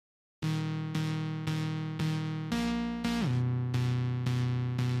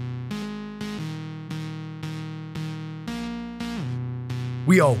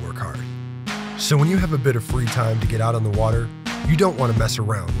We all work hard. So when you have a bit of free time to get out on the water, you don't want to mess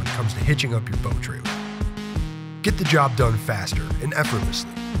around when it comes to hitching up your boat trailer. Get the job done faster and effortlessly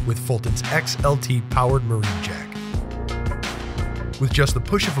with Fulton's XLT powered marine jack. With just the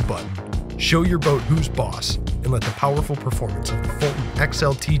push of a button, show your boat who's boss and let the powerful performance of the Fulton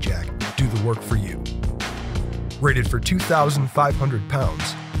XLT jack do the work for you. Rated for 2,500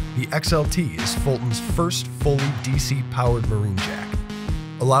 pounds, the XLT is Fulton's first fully DC-powered marine jack,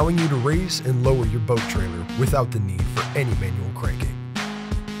 allowing you to raise and lower your boat trailer without the need for any manual cranking.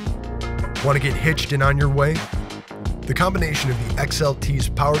 Want to get hitched and on your way? The combination of the XLT's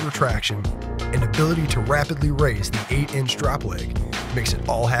powered retraction and ability to rapidly raise the 8-inch drop leg makes it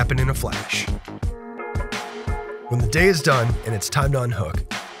all happen in a flash. When the day is done and it's time to unhook,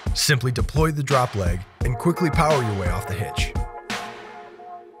 simply deploy the drop leg and quickly power your way off the hitch.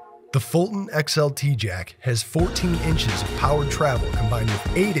 The Fulton XLT jack has 14 inches of powered travel combined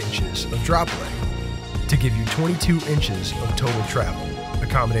with 8 inches of drop leg to give you 22 inches of total travel,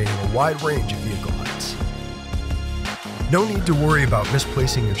 accommodating a wide range of vehicle heights. No need to worry about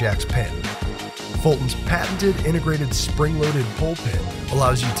misplacing your jack's pin. Fulton's patented integrated spring-loaded pull pin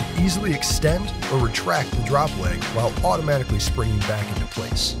allows you to easily extend or retract the drop leg while automatically springing back into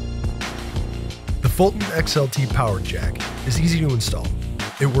place. The Fulton XLT powered jack is easy to install.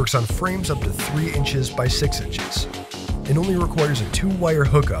 It works on frames up to 3 inches by 6 inches and only requires a 2-wire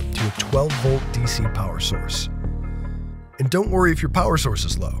hookup to a 12-volt DC power source. And don't worry if your power source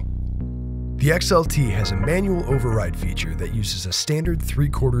is low. The XLT has a manual override feature that uses a standard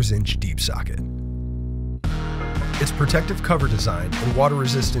 3/4 inch deep socket. Its protective cover design and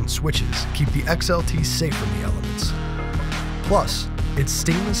water-resistant switches keep the XLT safe from the elements. Plus, its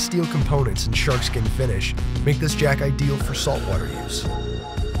stainless steel components and sharkskin finish make this jack ideal for saltwater use.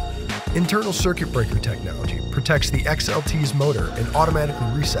 Internal circuit breaker technology protects the XLT's motor and automatically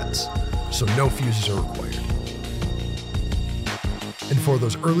resets, so no fuses are required. And for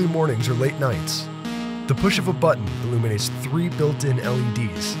those early mornings or late nights, the push of a button illuminates 3 built-in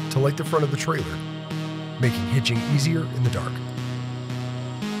LEDs to light the front of the trailer, making hitching easier in the dark.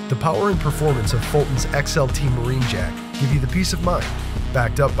 The power and performance of Fulton's XLT marine jack give you the peace of mind,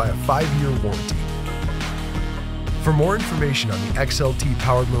 backed up by a 5-year warranty. For more information on the XLT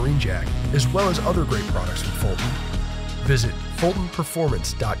powered marine jack, as well as other great products from Fulton, visit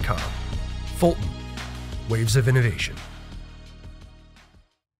fultonperformance.com. Fulton, waves of innovation.